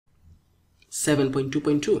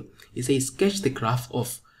7.2.2. It says sketch the graph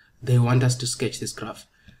of, they want us to sketch this graph,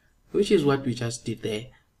 which is what we just did there.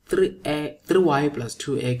 3y plus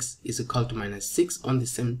 2x is equal to minus 6 on the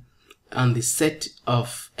set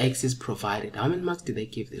of x's provided. How many marks did they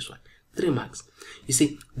give this one? 3 marks. You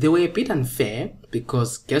see, they were a bit unfair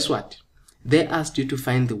because guess what? They asked you to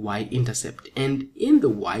find the y-intercept, and in the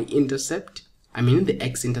y-intercept, I mean in the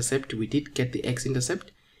x-intercept, we did get the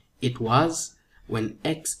x-intercept. It was when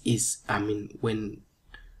x is, when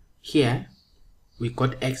here we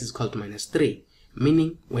got x is equal to minus 3,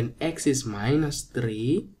 meaning when x is minus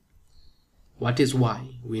 3, what is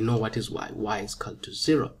y? We know what is y. Y is equal to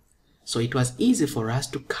 0. So it was easy for us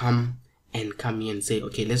to come here and say,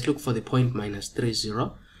 okay, let's look for the point minus 3,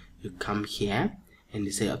 0. You come here and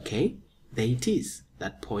you say, okay, there it is,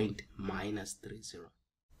 that point minus 3, 0.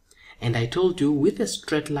 And I told you with a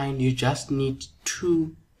straight line, you just need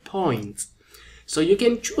 2 points. So you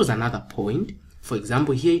can choose another point. For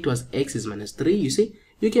example, here it was x is minus 3. You see,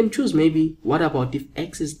 you can choose maybe, what about if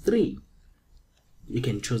x is 3? You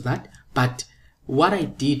can choose that. But what I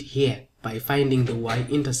did here by finding the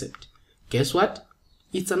y-intercept, guess what?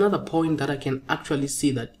 It's another point that I can actually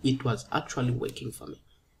see that it was actually working for me.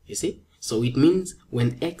 You see? So it means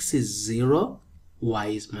when x is 0, y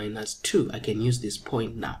is minus 2. I can use this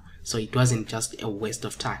point now. So it wasn't just a waste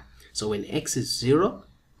of time. So when x is 0,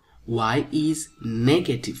 y is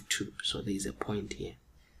negative 2. So there is a point here.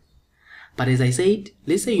 But as I said,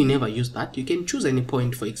 let's say you never use that. You can choose any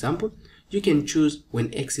point. For example, you can choose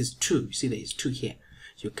when x is 2. You see there is 2 here.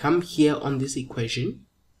 You come here on this equation.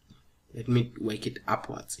 Let me work it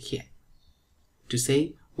upwards here. To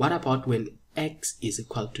say, what about when x is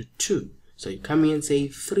equal to 2? So you come here and say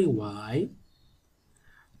 3y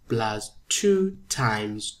plus 2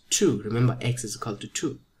 times 2. Remember, x is equal to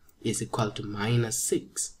 2. Is equal to minus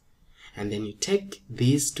 6. And then you take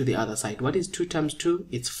this to the other side. What is 2 times 2?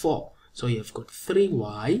 It's 4. So you've got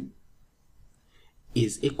 3y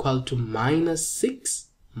is equal to minus 6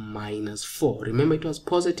 minus 4. Remember, it was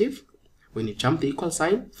positive. When you jump the equal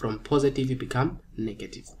sign, from positive you become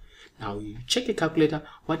negative. Now you check a calculator.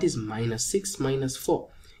 What is minus 6 minus 4?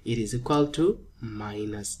 It is equal to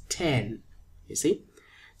minus 10. You see?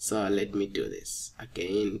 So let me do this.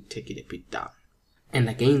 Again, take it a bit down. And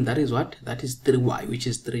again, that is what? That is 3y, which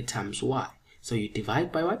is 3 times y. So you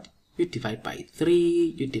divide by what? You divide by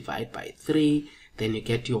 3, you divide by 3, then you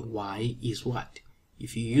get your y is what?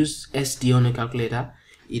 If you use SD on a calculator,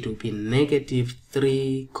 it will be negative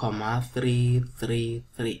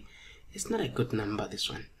 3,333. It's not a good number, this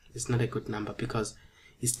one. It's not a good number because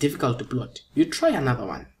it's difficult to plot. You try another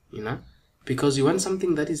one, you know, because you want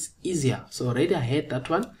something that is easier. So already I had that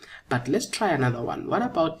one, but let's try another one. What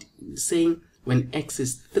about saying when x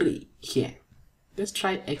is 3 here? Let's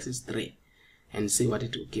try x is 3 and see what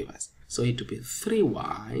it will give us. So it will be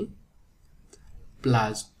 3y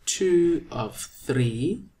plus 2 of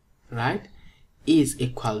 3, right, is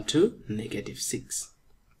equal to negative 6,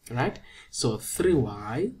 right? So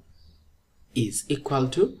 3y is equal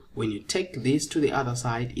to, when you take this to the other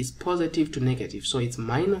side, is positive to negative. So it's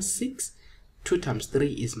minus 6. 2 times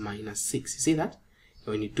 3 is minus 6. You see that?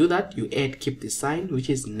 When you do that, you add, keep the sign, which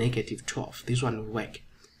is negative 12. This one will work.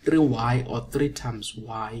 3y or 3 times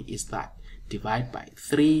y is that. Divide by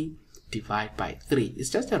 3, divide by 3. It's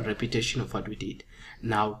just a repetition of what we did.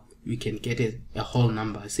 Now we can get a whole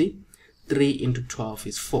number. See? 3 into 12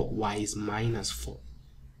 is 4. Y is minus 4.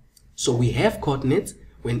 So we have coordinates.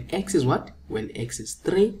 When x is what? When x is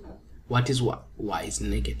 3, what is what? Y is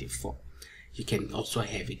negative 4. You can also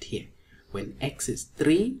have it here. When x is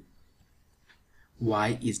 3,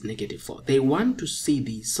 y is negative 4. They want to see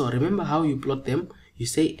these. So remember how you plot them. You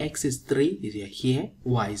say x is 3, you're here.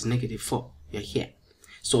 Y is negative 4, you're here.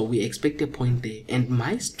 So we expect a point there. And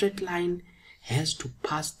my straight line has to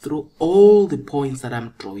pass through all the points that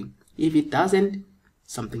I'm drawing. If it doesn't,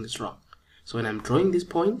 something is wrong. So when I'm drawing this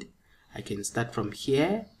point, I can start from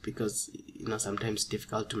here because, you know, sometimes it's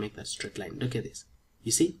difficult to make that straight line. Look at this.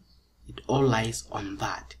 You see? It all lies on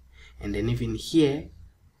that. And then even here,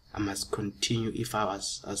 I must continue if I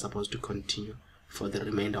was supposed to continue for the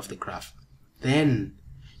remainder of the graph. Then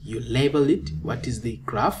you label it. What is the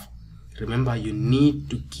graph? Remember, you need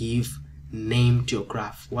to give name to your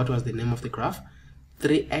graph. What was the name of the graph?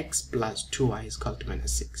 3x plus 2y is equal to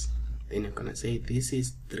minus 6. Then you're going to say this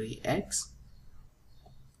is 3y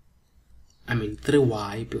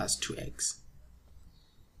plus 2x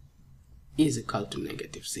is equal to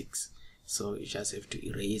negative 6. So you just have to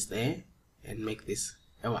erase there and make this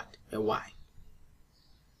a what? A y.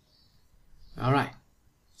 Alright,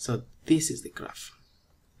 so this is the graph.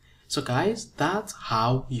 So guys, that's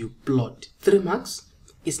how you plot 3 marks.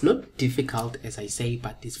 It's not difficult, as I say,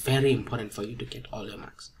 but it's very important for you to get all your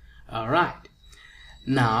marks. Alright,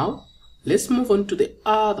 now let's move on to the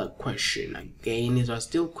other question. Again, it was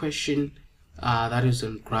still question that is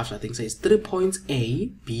on graphs. I think says 3 points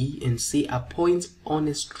A, B, and C are points on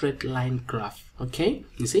a straight line graph. Okay,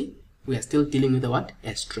 you see, we are still dealing with what?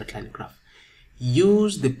 A straight line graph.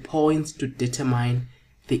 Use the points to determine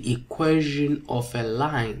the equation of a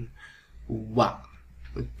line. Wow.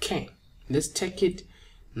 Okay, let's take it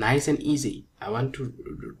nice and easy. I want to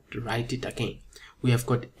write it again. We have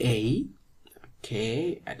got A.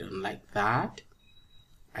 Okay, I don't like that.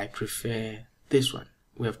 I prefer this one.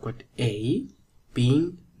 We have got A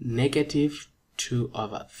being negative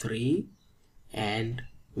 2/3 and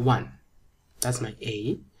 1. That's my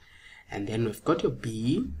A. And then we've got your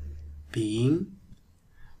B being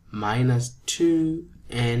minus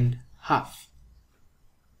 2.5.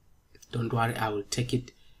 Don't worry, I will take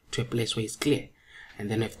it to a place where it's clear.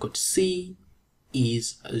 And then I've got C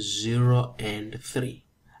is 0 and 3.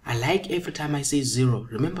 I like every time I say 0.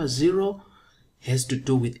 Remember, 0 has to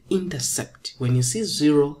do with intercept. When you see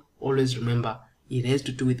 0, always remember it has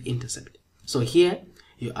to do with intercept. So here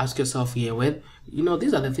you ask yourself here, well, you know,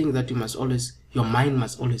 these are the things that you must always, your mind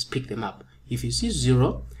must always pick them up. If you see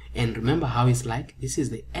 0, and remember how it's like, this is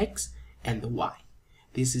the X and the Y.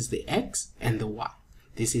 This is the X and the Y.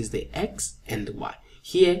 This is the X and the Y.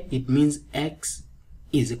 Here it means X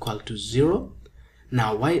is equal to 0.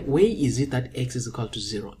 Now, where is it that X is equal to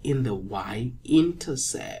 0? In the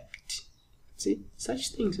Y-intercept. See,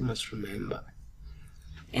 such things you must remember.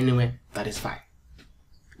 Anyway, that is fine.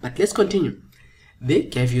 But let's continue. They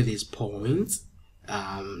gave you these points.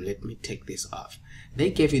 Let me take this off. They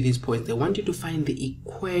gave you these points. They want you to find the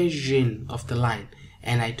equation of the line.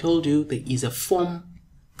 And I told you there is a form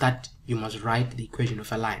that you must write the equation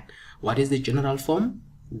of a line. What is the general form?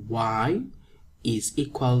 Y is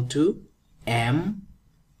equal to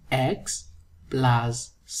mx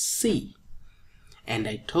plus c. And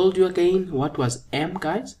I told you again, what was m,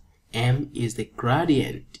 guys? M is the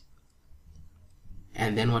gradient.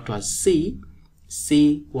 And then what was c?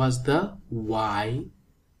 C was the y-intercept.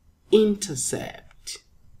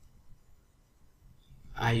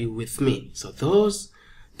 Are you with me? So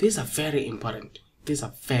these are very important. These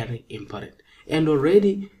are very important. And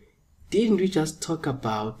already, didn't we just talk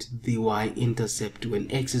about the y-intercept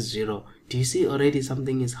when x is 0? Do you see already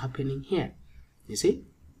something is happening here? You see?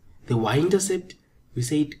 The y-intercept, we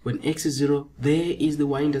said when x is 0, there is the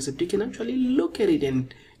y-intercept. You can actually look at it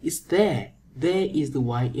and it's there. There is the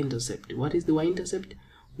y-intercept. What is the y-intercept?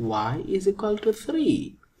 Y is equal to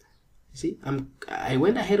 3. See, I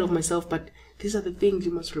went ahead of myself, but these are the things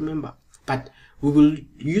you must remember. But we will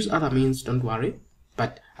use other means, don't worry.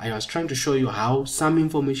 But I was trying to show you how some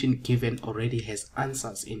information given already has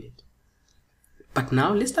answers in it. But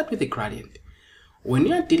now let's start with the gradient. When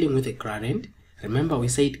you are dealing with a gradient, remember we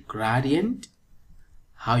said gradient,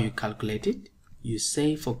 how you calculate it. You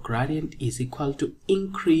say for gradient is equal to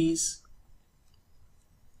increase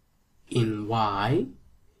in y.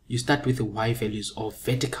 You start with the y values of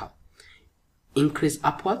vertical. Increase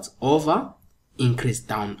upwards over increase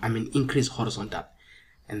down, increase horizontal.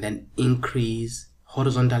 And then increase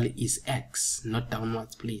horizontally is x, not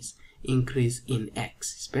downwards, please. Increase in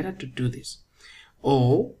x. It's better to do this.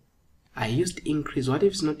 Or I used increase. What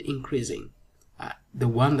if it's not increasing? The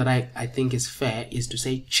one that I think is fair is to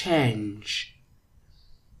say change.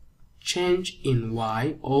 Change in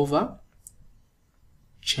y over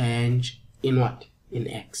change in what? In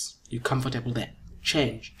x. You're comfortable there.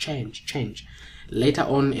 Change, change, change. Later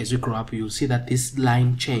on, as you grow up, you'll see that this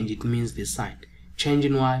line change, it means this side. Change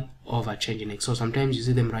in y over change in x. So sometimes you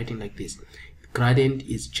see them writing like this. Gradient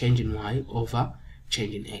is change in y over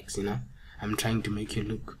change in x, you know. I'm trying to make you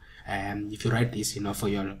look, if you write this, you know, for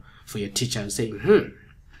your teacher saying,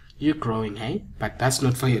 you're growing, hey? But that's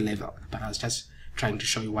not for your level. But I was just trying to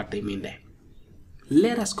show you what they mean there.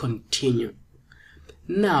 Let us continue.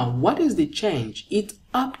 Now, what is the change? It's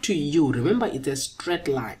up to you. Remember, it's a straight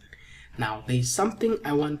line. Now, there's something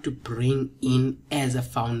I want to bring in as a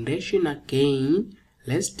foundation again.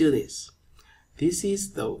 Let's do this. This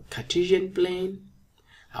is the Cartesian plane.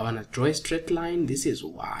 I want to draw a straight line. This is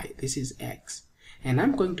y. This is x. And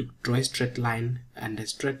I'm going to draw a straight line. And the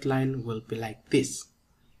straight line will be like this.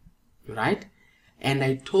 Right? And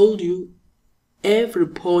I told you every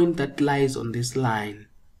point that lies on this line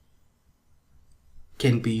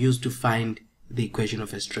can be used to find the equation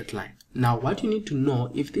of a straight line. Now, what you need to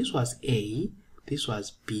know, if this was A, this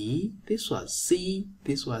was B, this was C,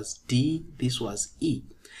 this was D, this was E,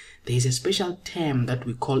 there is a special term that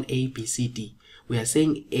we call A, B, C, D. We are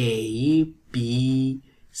saying A, B,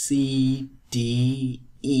 C, D,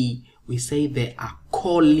 E, we say they are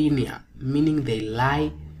collinear, meaning they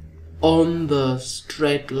lie on the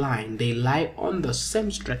straight line. They lie on the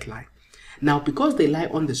same straight line. Now, because they lie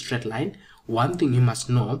on the straight line, one thing you must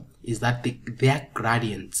know is that their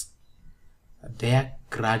gradients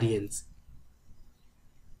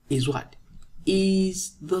is what?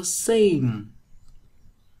 Is the same.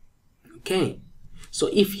 Okay, so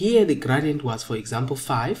if here the gradient was, for example,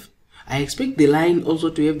 5, I expect the line also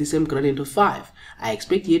to have the same gradient of 5. I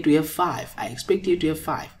expect here to have 5. I expect here to have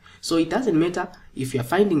 5. So it doesn't matter if you're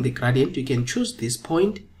finding the gradient, you can choose this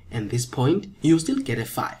point and this point, you still get a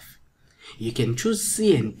 5. You can choose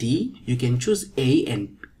C and D, you can choose A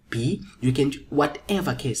and B, you can,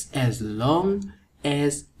 whatever case, as long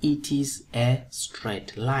as it is a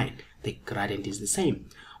straight line, the gradient is the same.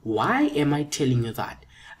 Why am I telling you that?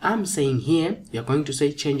 I'm saying here, you're going to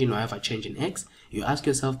say change in y over change in x. You ask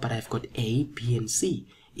yourself, but I've got A, B, and C.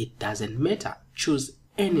 It doesn't matter. Choose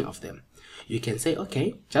any of them. You can say,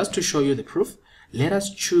 okay, just to show you the proof, let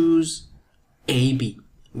us choose A, B.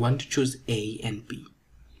 We want to choose A and B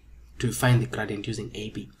to find the gradient using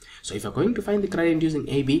AB. So if you're going to find the gradient using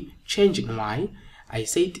AB, change in y. I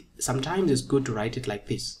said sometimes it's good to write it like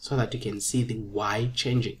this so that you can see the y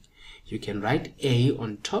changing. You can write A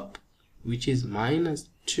on top, which is minus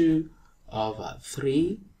 2 over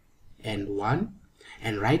 3 and 1,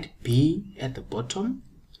 and write B at the bottom,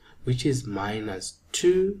 which is minus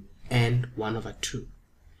 2 and 1 over 2.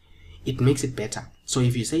 It makes it better. So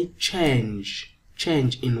if you say change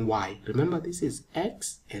in y, remember this is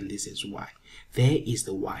x and this is y. There is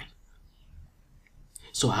the y.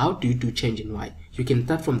 So how do you do change in y? You can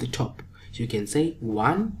start from the top. You can say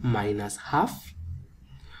 1 minus half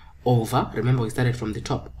over, remember we started from the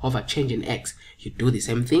top, over change in x. You do the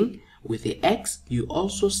same thing with the x. You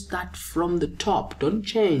also start from the top. Don't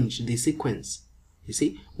change the sequence. You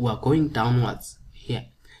see, we are going downwards here.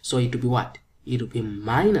 So it will be what? It will be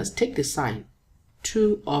minus, take the sign,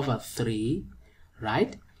 2 over 3,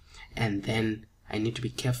 right? And then I need to be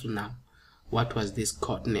careful now. What was this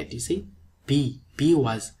coordinate? You see, b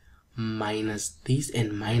was minus this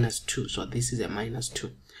and minus 2. So this is a minus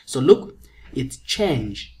 2. So look, it's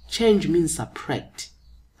change. Change means subtract.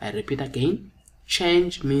 I repeat again,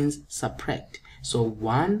 change means subtract. So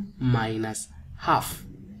 1 minus half.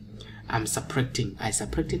 I'm subtracting. I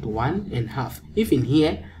subtracted 1 and half. Even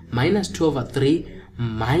here, minus 2 over 3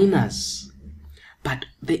 minus. But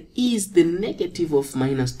there is the negative of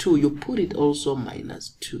minus 2. You put it also minus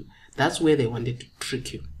 2. That's where they wanted to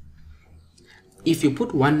trick you. If you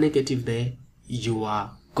put one negative there, you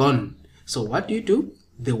are gone. So what do?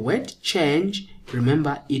 The word change,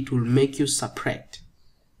 remember, it will make you subtract.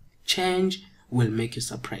 Change will make you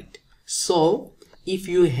subtract. So if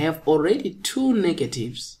you have already two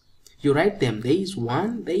negatives, you write them. There is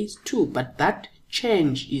 1, there is 2, but that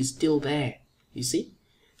change is still there. You see?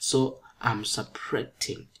 So I'm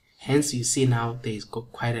subtracting. Hence, you see now there is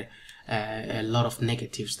quite a lot of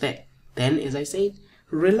negatives there. Then, as I said,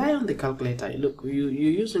 rely on the calculator. Look, you're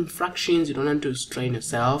using fractions. You don't want to strain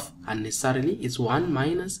yourself unnecessarily. It's 1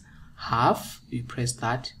 minus half. You press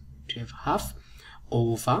that to have half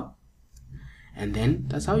over. And then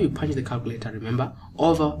that's how you punch the calculator. Remember,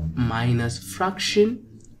 over minus fraction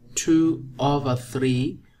 2 over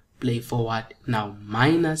 3. Play forward. Now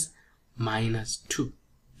minus 2. You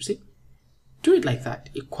see? Do it like that.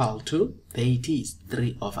 Equal to, there it is,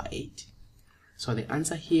 3 over 8. So the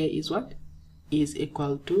answer here is what? Is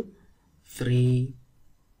equal to 3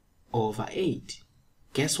 over 8.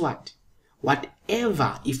 Guess what?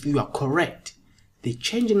 Whatever, if you are correct, the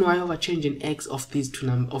change in y over change in x of these three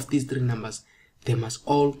numbers, they must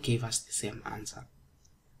all give us the same answer.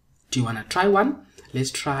 Do you want to try one?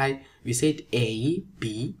 Let's try. We said A,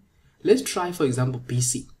 B. Let's try, for example,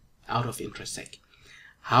 BC, out of interest sake.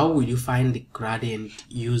 How will you find the gradient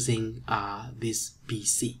using this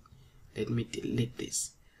BC? Let me delete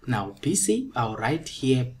this. Now BC, I'll write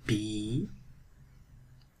here B,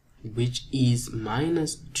 which is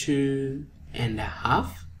minus 2.5,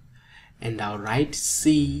 and I'll write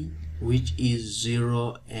C, which is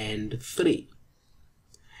 0 and 3.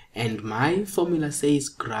 And my formula says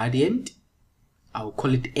gradient, I'll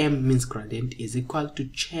call it M, means gradient, is equal to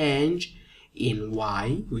change in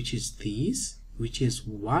y, which is this, which is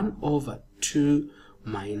 1 over 2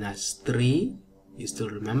 minus 3, you still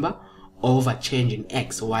remember, over change in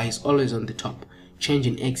x. Y is always on the top. Change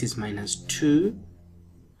in x is minus 2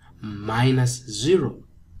 minus 0.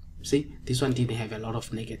 See, this one didn't have a lot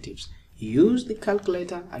of negatives. Use the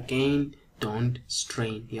calculator. Again, don't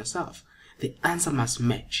strain yourself. The answer must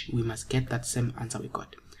match. We must get that same answer we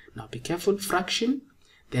got. Now be careful. Fraction,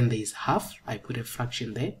 then there is half. I put a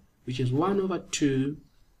fraction there, which is 1 over 2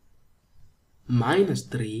 minus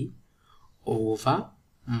 3 over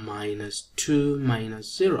minus 2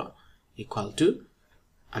 minus 0 equal to,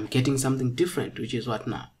 I'm getting something different, which is what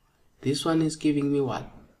now? This one is giving me what?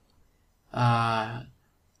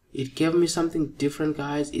 It gave me something different,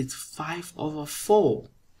 guys. It's 5 over 4.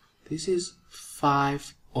 This is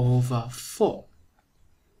 5 over 4.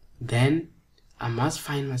 Then I must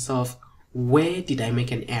find myself, where did I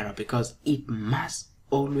make an error? Because it must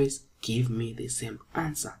always give me the same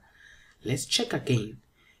answer. Let's check again.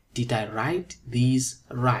 Did I write these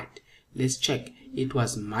right? Let's check. It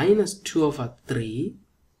was minus 2 over 3,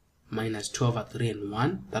 minus 2 over 3 and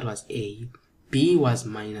 1. That was A. B was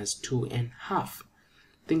minus 2 and half.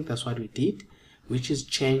 I think that's what we did, which is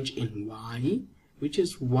change in Y, which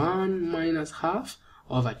is 1 minus half,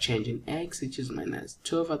 over change in X, which is minus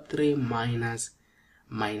 2 over 3 minus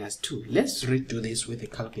 2. Let's redo this with a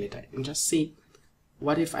calculator and just see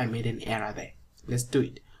what if I made an error there. Let's do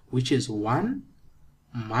it, which is 1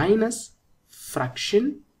 minus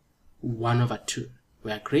fraction 1 over 2.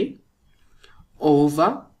 We agree?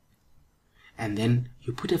 Over, and then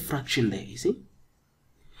you put a fraction there, you see?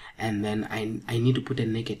 And then I need to put a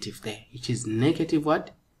negative there, which is negative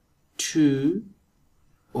what? 2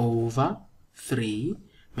 over 3.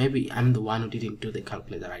 Maybe I'm the one who didn't do the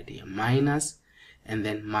calculator right here. Minus, and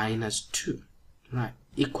then minus 2. Right,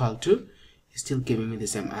 equal to, it's still giving me the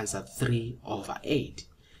same answer, 3 over 8.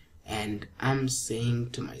 And I'm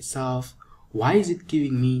saying to myself, why is it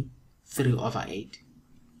giving me 3 over 8?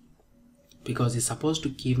 Because it's supposed to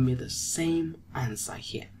give me the same answer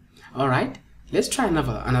here. Alright, let's try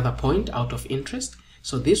another point out of interest.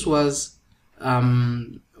 So this was,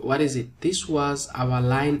 what is it? This was our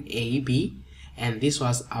line AB, and this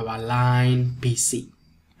was our line BC.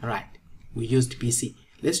 Alright, we used BC.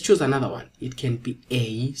 Let's choose another one. It can be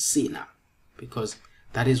AC now, because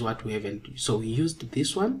that is what we haven't used. So we used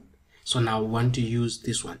this one. So now we want to use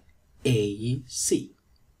this one, AC.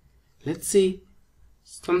 Let's see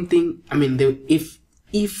something. I mean,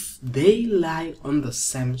 if they lie on the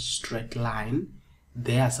same straight line,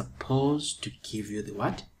 they are supposed to give you the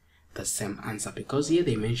what? The same answer, because here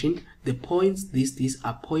they mentioned the points. These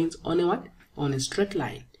are points on a what? On a straight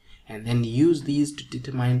line, and then use these to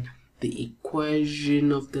determine the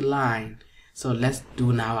equation of the line. So let's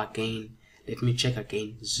do now again. Let me check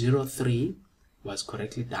again. 0, 3 was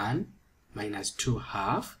correctly done. Minus 2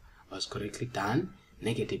 half was correctly done.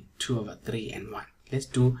 Negative 2 over 3 and 1. Let's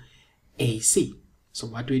do AC. So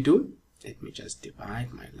what do we do? Let me just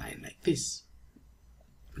divide my line like this.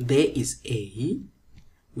 There is A,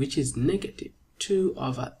 which is negative 2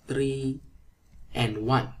 over 3 and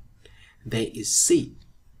 1. There is C.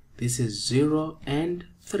 This is 0 and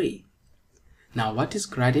 3. Now what is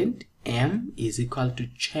gradient? M is equal to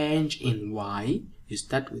change in Y. You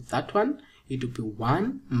start with that one. It will be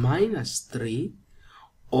 1 minus 3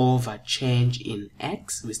 over change in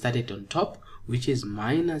X. We started on top, which is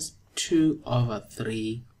minus 2 over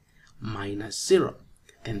 3 minus 0.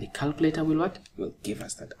 Then the calculator will what? Will give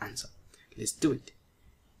us that answer. Let's do it.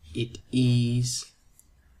 It is,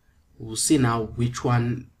 we'll see now which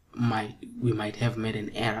one we might have made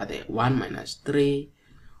an error there. 1 minus 3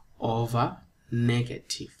 over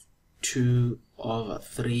negative 2 over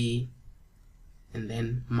 3 and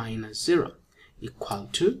then minus 0 equal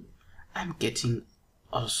to, I'm getting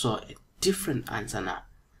also a different answer now.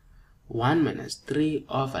 1 minus 3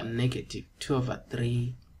 over negative 2 over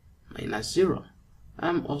 3 minus 0.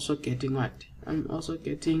 I'm also getting what? I'm also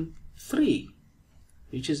getting 3,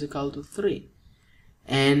 which is equal to 3.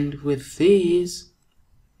 And with this,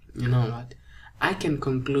 you know what? I can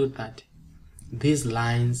conclude that these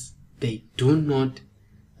lines, they do not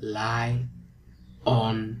lie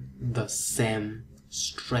on the same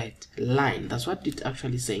straight line. That's what it's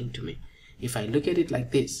actually saying to me. If I look at it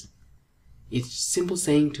like this, it's simple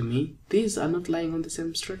saying to me, these are not lying on the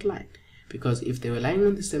same straight line. Because if they were lying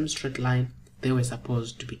on the same straight line, they were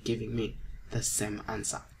supposed to be giving me the same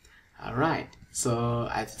answer. Alright, so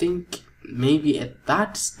I think maybe at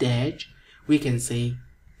that stage, we can say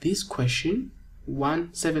this question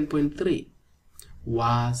 7.3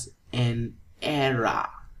 was an error.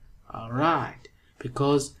 Alright,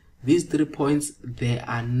 because these 3 points, they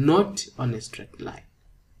are not on a straight line.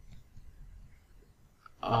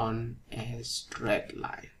 On a straight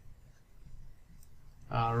line.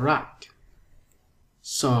 Alright,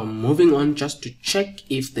 so moving on, just to check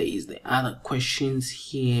if there is the other questions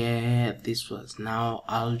here. This was now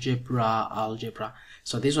algebra.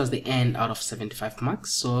 So this was the end out of 75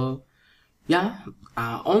 marks. So yeah,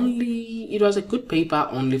 it was a good paper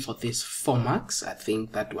only for this 4 marks. I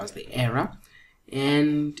think that was the error,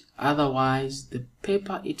 and otherwise the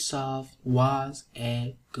paper itself was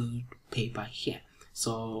a good paper here.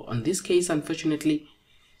 So on this case, unfortunately,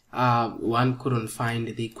 one couldn't find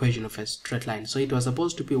the equation of a straight line. So it was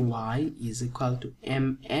supposed to be y is equal to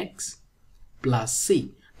mx plus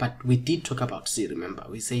c. But we did talk about c, remember.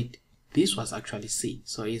 We said this was actually c.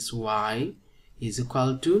 So it's y is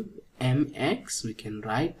equal to mx, we can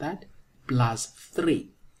write that, plus 3.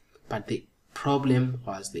 But the problem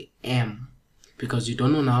was the m, because you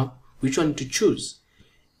don't know now which one to choose.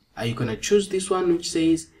 Are you going to choose this one which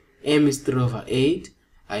says m is 3 over 8?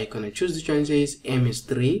 Are you going to choose this one which says m is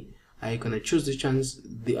 3? Are you going to choose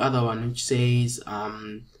the other one which says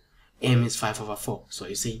m is 5 over 4? So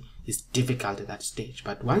you see, it's difficult at that stage.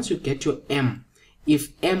 But once you get your m,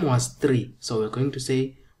 if m was 3, so we're going to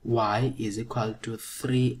say y is equal to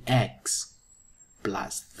 3x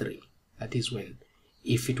plus 3. That is when,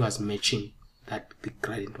 if it was matching, that the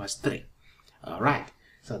gradient was 3. Alright,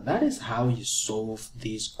 so that is how you solve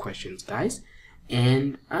these questions, guys.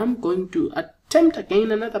 And I'm going to attempt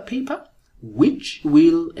again another paper, which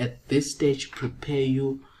will at this stage prepare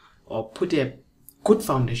you or put a good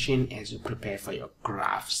foundation as you prepare for your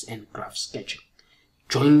graphs and graph sketching.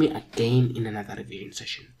 Join me again in another revision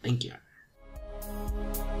session. Thank you.